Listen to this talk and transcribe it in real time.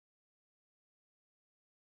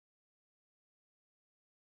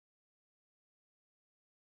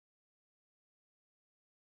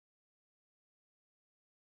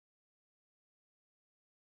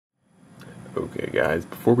Okay guys,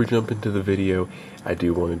 before we jump into the video, I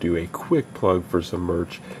do want to do a quick plug for some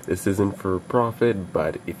merch. This isn't for profit,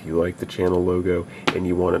 but if you like the channel logo and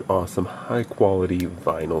you want an awesome high quality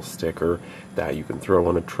vinyl sticker that you can throw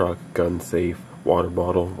on a truck, gun safe, water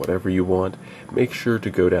bottle, whatever you want, make sure to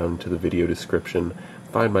go down to the video description,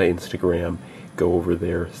 find my Instagram, go over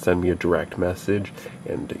there, send me a direct message,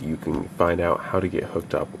 and you can find out how to get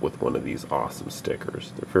hooked up with one of these awesome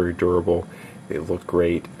stickers. They're very durable, they look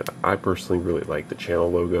great. I personally really like the channel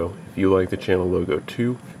logo. If you like the channel logo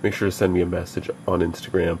too, make sure to send me a message on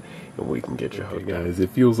Instagram and we can get you hooked. Okay, guys,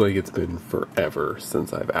 it feels like it's been forever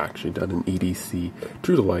since I've actually done an EDC,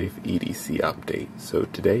 true to life EDC update. So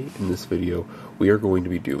today in this video, we are going to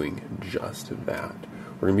be doing just that.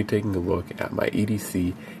 We're going to be taking a look at my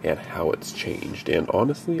EDC and how it's changed. And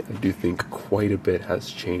honestly, I do think quite a bit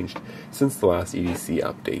has changed since the last EDC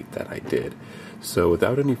update that I did. So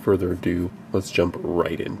without any further ado, let's jump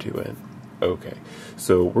right into it. Okay,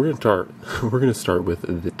 so we're going to start with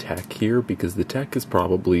the tech here, because the tech is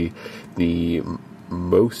probably the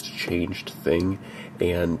most changed thing,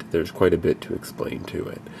 and there's quite a bit to explain to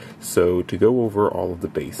it. So to go over all of the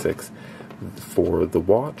basics, for the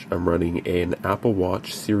watch, I'm running an Apple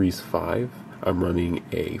Watch Series 5. I'm running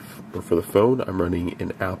for the phone, I'm running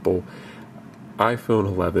an Apple iPhone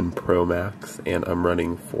 11 Pro Max, and I'm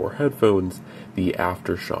running for headphones the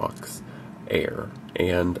AF1 Air.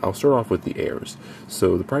 And I'll start off with the Airs.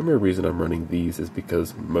 So the primary reason I'm running these is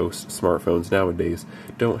because most smartphones nowadays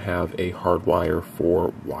don't have a hard wire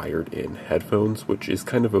for wired-in headphones, which is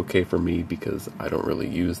kind of okay for me because I don't really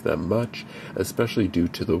use them much, especially due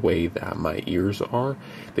to the way that my ears are.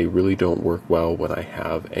 They really don't work well when I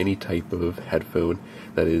have any type of headphone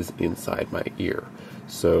that is inside my ear.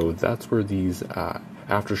 So that's where these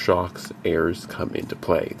AF1 Airs come into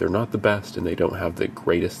play. They're not the best and they don't have the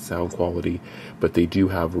greatest sound quality, but they do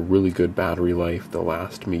have a really good battery life. They'll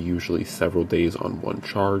last me usually several days on one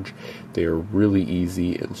charge. They're really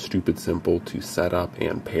easy and stupid simple to set up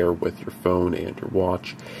and pair with your phone and your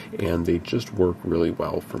watch, and they just work really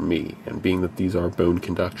well for me. And being that these are bone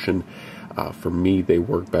conduction, for me, they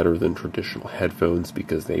work better than traditional headphones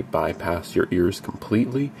because they bypass your ears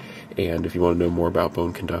completely. And if you want to know more about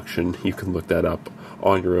bone conduction, you can look that up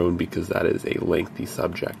on your own because that is a lengthy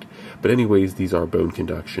subject. But anyways, these are bone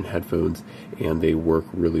conduction headphones and they work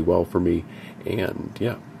really well for me. And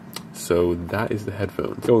yeah, so that is the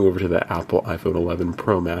headphones. Going over to the Apple iPhone 11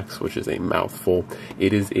 Pro Max, which is a mouthful.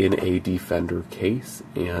 It is in a Defender case,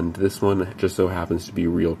 and this one just so happens to be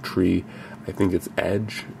Realtree. I think it's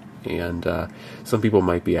Edge. And some people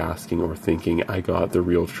might be asking or thinking I got the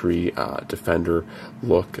Realtree Defender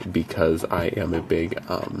look because I am a big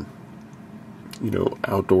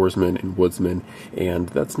outdoorsman and woodsman, and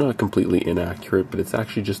that's not completely inaccurate, but it's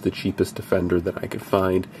actually just the cheapest Defender that I could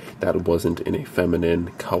find that wasn't in a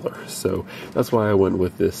feminine color. So that's why I went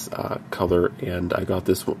with this color, and I got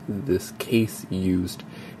this case used,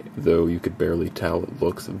 though you could barely tell. It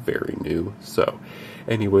looks very new. So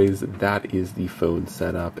anyways, that is the phone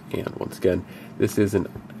setup, and once again, this is an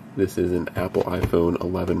Apple iPhone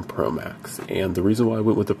 11 Pro Max. And the reason why I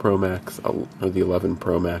went with the Pro Max, or the 11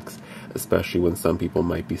 Pro Max, especially when some people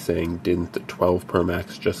might be saying, didn't the 12 Pro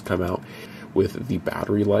Max just come out, with the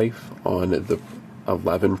battery life on the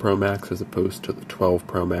 11 Pro Max as opposed to the 12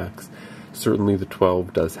 Pro Max. Certainly the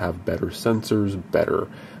 12 does have better sensors, better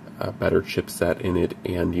chipset in it,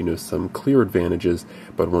 and some clear advantages,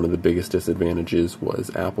 but one of the biggest disadvantages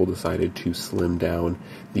was Apple decided to slim down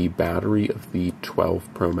the battery of the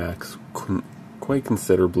 12 Pro Max quite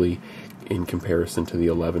considerably in comparison to the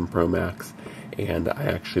 11 Pro Max. And I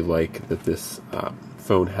actually like that this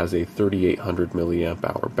phone has a 3800 milliamp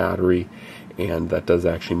hour battery, and that does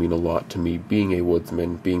actually mean a lot to me being a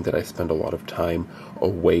woodsman, being that I spend a lot of time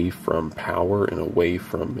away from power and away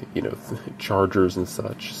from chargers and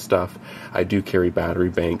such stuff. I do carry battery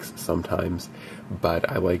banks sometimes, but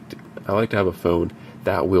I like to have a phone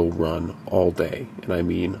that will run all day, and I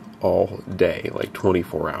mean all day, like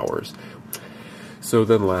 24 hours. So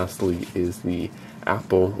then lastly is the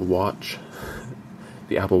Apple Watch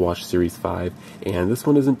Series 5, and this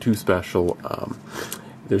one isn't too special.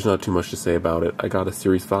 There's not too much to say about it. I got a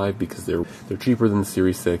Series 5 because they're cheaper than the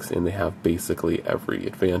Series 6, and they have basically every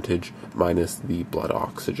advantage minus the blood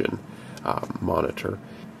oxygen monitor.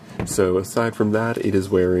 So aside from that, it is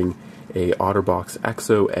wearing a OtterBox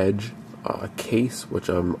Exo Edge case, which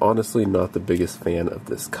I'm honestly not the biggest fan of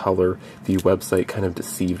this color. The website kind of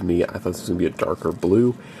deceived me. I thought this was going to be a darker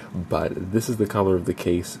blue, but this is the color of the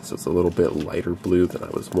case, so it's a little bit lighter blue than I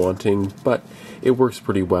was wanting, but it works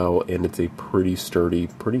pretty well, and it's a pretty sturdy,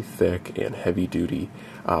 pretty thick, and heavy-duty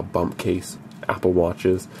bump case. Apple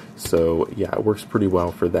Watches. So yeah, it works pretty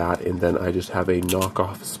well for that. And then I just have a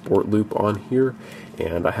knockoff sport loop on here,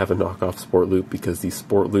 and I have a knockoff sport loop because the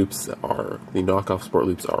knockoff sport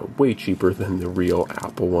loops are way cheaper than the real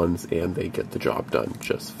Apple ones, and they get the job done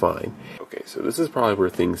just fine. Okay, so this is probably where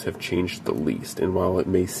things have changed the least, and while it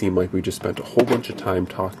may seem like we just spent a whole bunch of time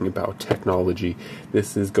talking about technology,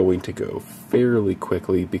 this is going to go fairly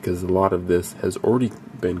quickly because a lot of this has already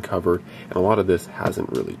been covered, and a lot of this hasn't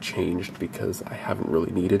really changed because I haven't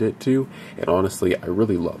really needed it to, and honestly, I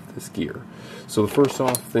really love this gear. So the first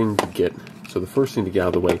thing to get out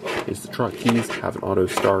of the way is the truck keys have an auto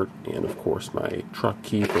start, and of course my truck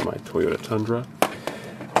key for my Toyota Tundra.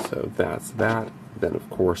 So that's that. Then of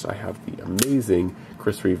course I have the amazing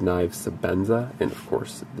Chris Reeve Knives Sebenza, and of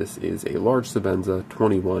course this is a large Sebenza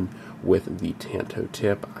 21 with the Tanto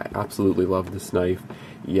tip. I absolutely love this knife.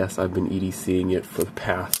 Yes, I've been EDCing it for the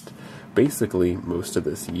past basically most of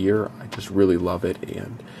this year. I just really love it,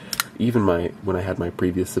 and even when I had my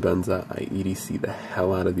previous Sebenza, I EDC the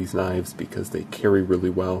hell out of these knives because they carry really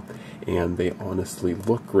well and they honestly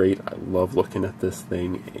look great. I love looking at this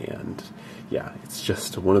thing, and yeah, it's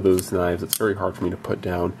just one of those knives that's very hard for me to put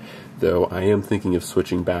down, though I am thinking of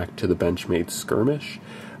switching back to the Benchmade Skirmish.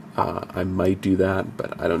 I might do that,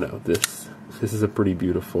 but I don't know. This is a pretty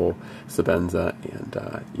beautiful Sebenza,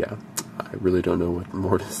 and yeah, I really don't know what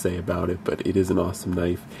more to say about it, but it is an awesome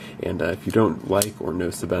knife, and if you don't like or know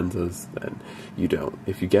Sebenzas, then you don't.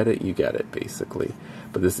 If you get it, you get it, basically.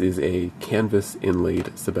 But this is a canvas inlaid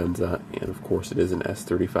Sebenza, and of course it is an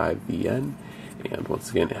S35VN, and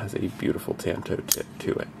once again it has a beautiful Tanto tip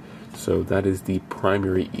to it. So that is the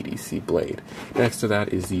primary EDC blade. Next to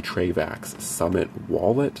that is the Travax Summit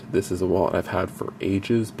wallet. This is a wallet I've had for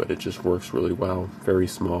ages, but it just works really well. Very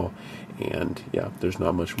small, and yeah, there's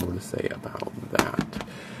not much more to say about that.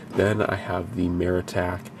 Then I have the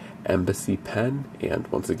Meritac Embassy pen, and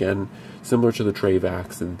once again, similar to the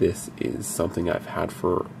Travax, this is something I've had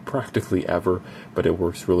for practically ever, but it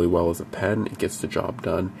works really well as a pen. It gets the job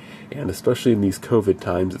done, and especially in these COVID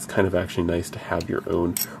times, it's kind of actually nice to have your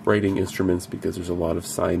own writing instruments because there's a lot of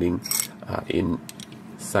signing in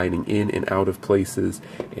and out of places,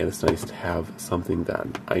 and it's nice to have something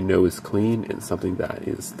that I know is clean and something that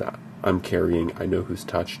I'm carrying. I know who's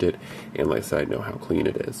touched it, and like I said, I know how clean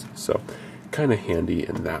it is. So kind of handy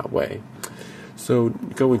in that way. So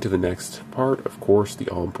going to the next part, of course, the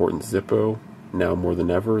all-important Zippo. Now more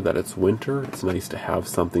than ever that it's winter, it's nice to have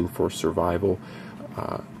something for survival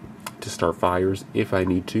to start fires if I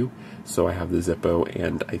need to. So I have the Zippo,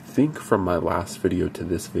 and I think from my last video to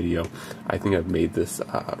this video, I think I've made this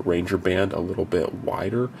Ranger band a little bit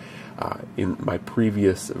wider. In my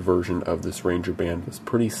previous version of this Ranger band was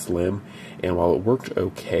pretty slim, and while it worked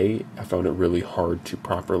okay, I found it really hard to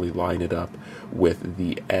properly line it up with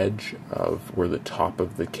the edge of where the top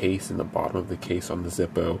of the case and the bottom of the case on the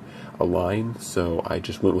Zippo align, so I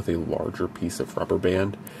just went with a larger piece of rubber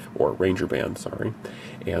band, or Ranger band, sorry,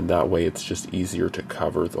 and that way it's just easier to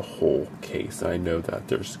cover the whole case. I know that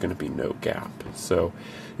there's going to be no gap, so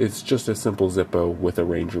it's just a simple Zippo with a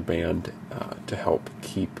Ranger band to help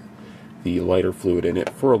keep the lighter fluid in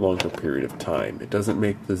it for a longer period of time. It doesn't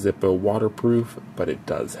make the Zippo waterproof, but it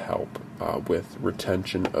does help with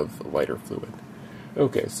retention of lighter fluid.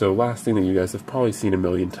 Okay, so last thing that you guys have probably seen a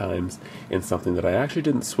million times, and something that I actually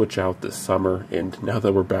didn't switch out this summer, and now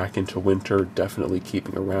that we're back into winter, definitely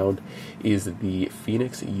keeping around, is the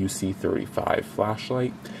Phoenix UC35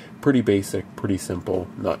 flashlight. Pretty basic, pretty simple,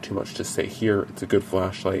 not too much to say here. It's a good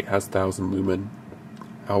flashlight, has 1000 lumen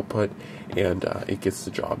output, and it gets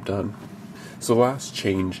the job done. So the last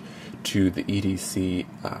change to the EDC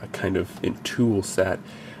kind of in tool set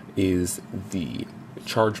is the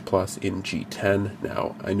Charge Plus in G10.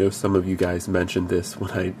 Now, I know some of you guys mentioned this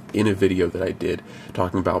in a video that I did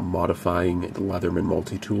talking about modifying Leatherman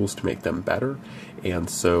multi-tools to make them better, and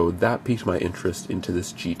so that piqued my interest into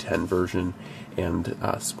this G10 version, and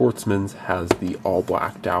Sportsman's has the all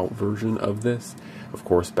blacked out version of this. Of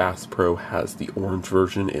course, Bass Pro has the orange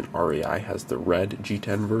version, and REI has the red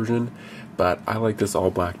G10 version, but I like this all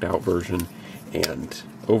blacked out version, and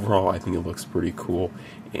overall I think it looks pretty cool,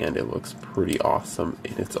 and it looks pretty awesome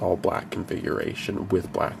in its all black configuration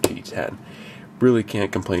with black G10. Really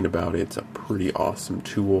can't complain about it. It's a pretty awesome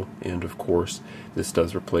tool, and of course this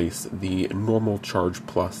does replace the normal Charge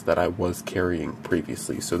Plus that I was carrying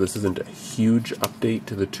previously. So this isn't a huge update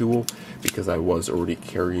to the tool because I was already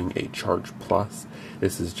carrying a Charge Plus.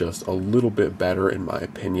 This is just a little bit better in my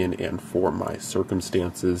opinion, and for my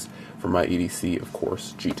circumstances, for my EDC, of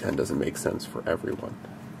course, G10 doesn't make sense for everyone.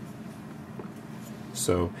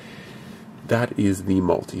 So that is the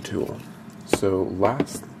multi-tool. So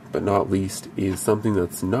last but not least is something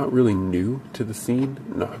that's not really new to the scene,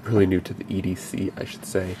 not really new to the EDC, I should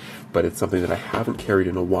say, but it's something that I haven't carried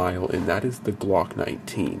in a while, and that is the Glock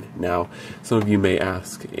 19. Now, some of you may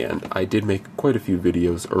ask, and I did make quite a few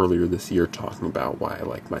videos earlier this year talking about why I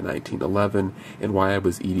like my 1911 and why I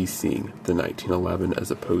was EDCing the 1911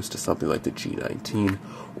 as opposed to something like the G19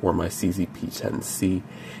 or my CZP-10C,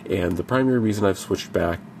 and the primary reason I've switched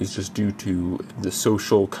back is just due to the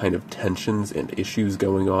social kind of tensions and issues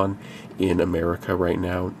going on in America right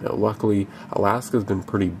now. Now, luckily, Alaska's been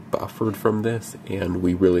pretty buffered from this, and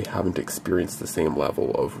we really haven't experienced the same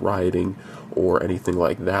level of rioting or anything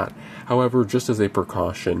like that. However, just as a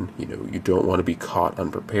precaution, you don't want to be caught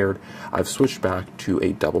unprepared, I've switched back to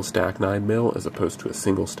a double stack 9mm as opposed to a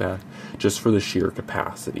single stack, just for the sheer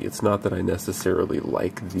capacity. It's not that I necessarily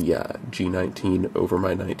like the G19 over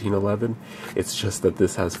my 1911, it's just that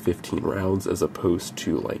this has 15 rounds as opposed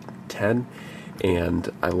to like 10,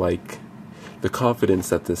 and I like the confidence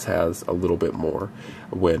that this has a little bit more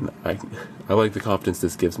when I like the confidence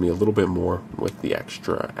this gives me a little bit more with the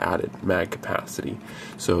extra added mag capacity.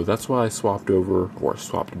 So that's why I swapped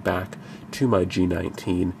back to my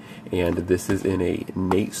G19, and this is in a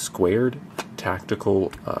Nate squared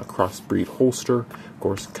tactical crossbreed holster. Of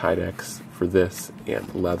course, Kydex for this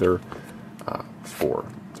and leather for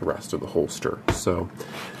the rest of the holster. So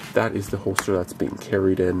that is the holster that's being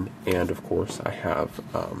carried in, and of course I have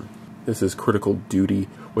this is Critical Duty,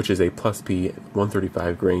 which is a plus P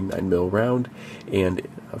 135 grain 9mm round, and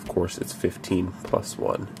of course it's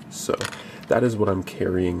 15+1. So that is what I'm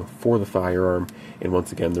carrying for the firearm, and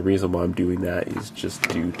once again, the reason why I'm doing that is just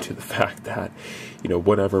due to the fact that,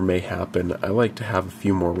 whatever may happen, I like to have a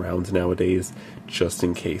few more rounds nowadays, just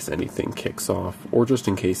in case anything kicks off, or just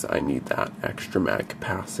in case I need that extra mag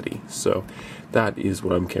capacity. So that is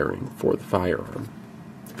what I'm carrying for the firearm.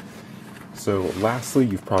 So lastly,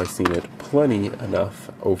 you've probably seen it plenty enough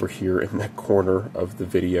over here in that corner of the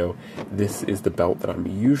video. This is the belt that I'm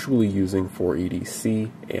usually using for EDC,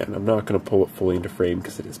 and I'm not going to pull it fully into frame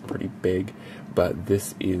because it is pretty big, but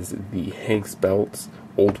this is the Hanks Belts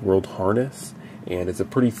Old World Harness, and it's a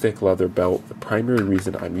pretty thick leather belt. The primary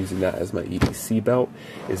reason I'm using that as my EDC belt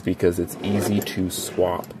is because it's easy to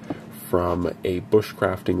swap from a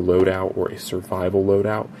bushcrafting loadout or a survival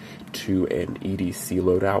loadout to an EDC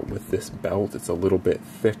loadout with this belt. It's a little bit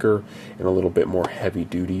thicker and a little bit more heavy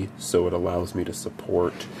duty, so it allows me to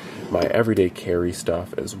support my everyday carry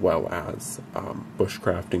stuff as well as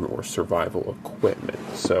bushcrafting or survival equipment.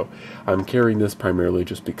 So I'm carrying this primarily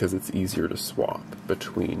just because it's easier to swap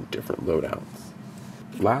between different loadouts.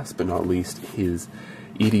 Last but not least is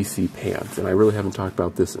EDC pants, and I really haven't talked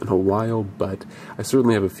about this in a while, but I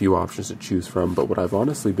certainly have a few options to choose from, but what I've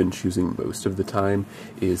honestly been choosing most of the time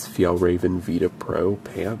is Fjällräven Vita Pro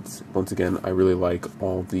pants. Once again, I really like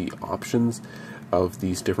all the options of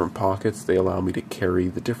these different pockets. They allow me to carry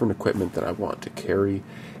the different equipment that I want to carry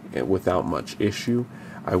without much issue.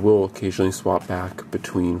 I will occasionally swap back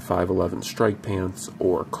between 511 strike pants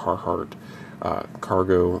or Carhartt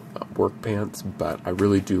cargo work pants, but I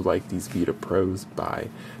really do like these Vita Pros by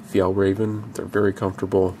Fjällräven. They're very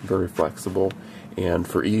comfortable, very flexible, and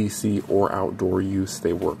for EDC or outdoor use,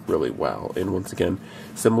 they work really well. And once again,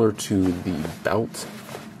 similar to the belt,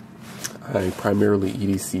 I primarily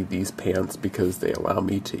EDC these pants because they allow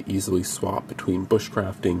me to easily swap between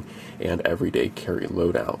bushcrafting and everyday carry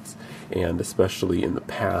loadouts. And especially in the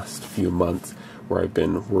past few months, where I've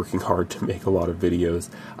been working hard to make a lot of videos,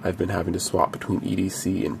 I've been having to swap between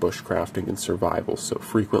EDC and bushcrafting and survival so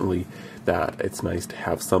frequently that it's nice to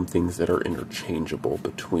have some things that are interchangeable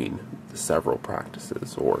between the several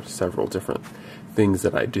practices or several different things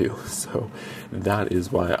that I do. So that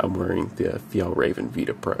is why I'm wearing the Fjällräven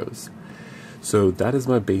Vita Pros. So that is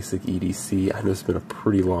my basic EDC. I know it's been a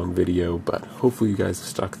pretty long video, but hopefully you guys have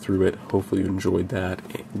stuck through it. Hopefully you enjoyed that.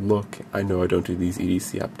 And look, I know I don't do these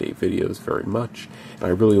EDC update videos very much, and I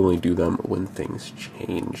really only do them when things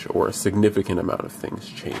change, or a significant amount of things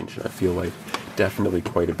change. And I feel like definitely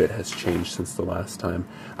quite a bit has changed since the last time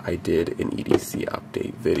I did an EDC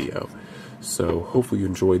update video. So hopefully you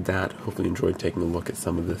enjoyed that. Hopefully you enjoyed taking a look at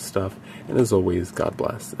some of this stuff. And as always, God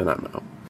bless, and I'm out.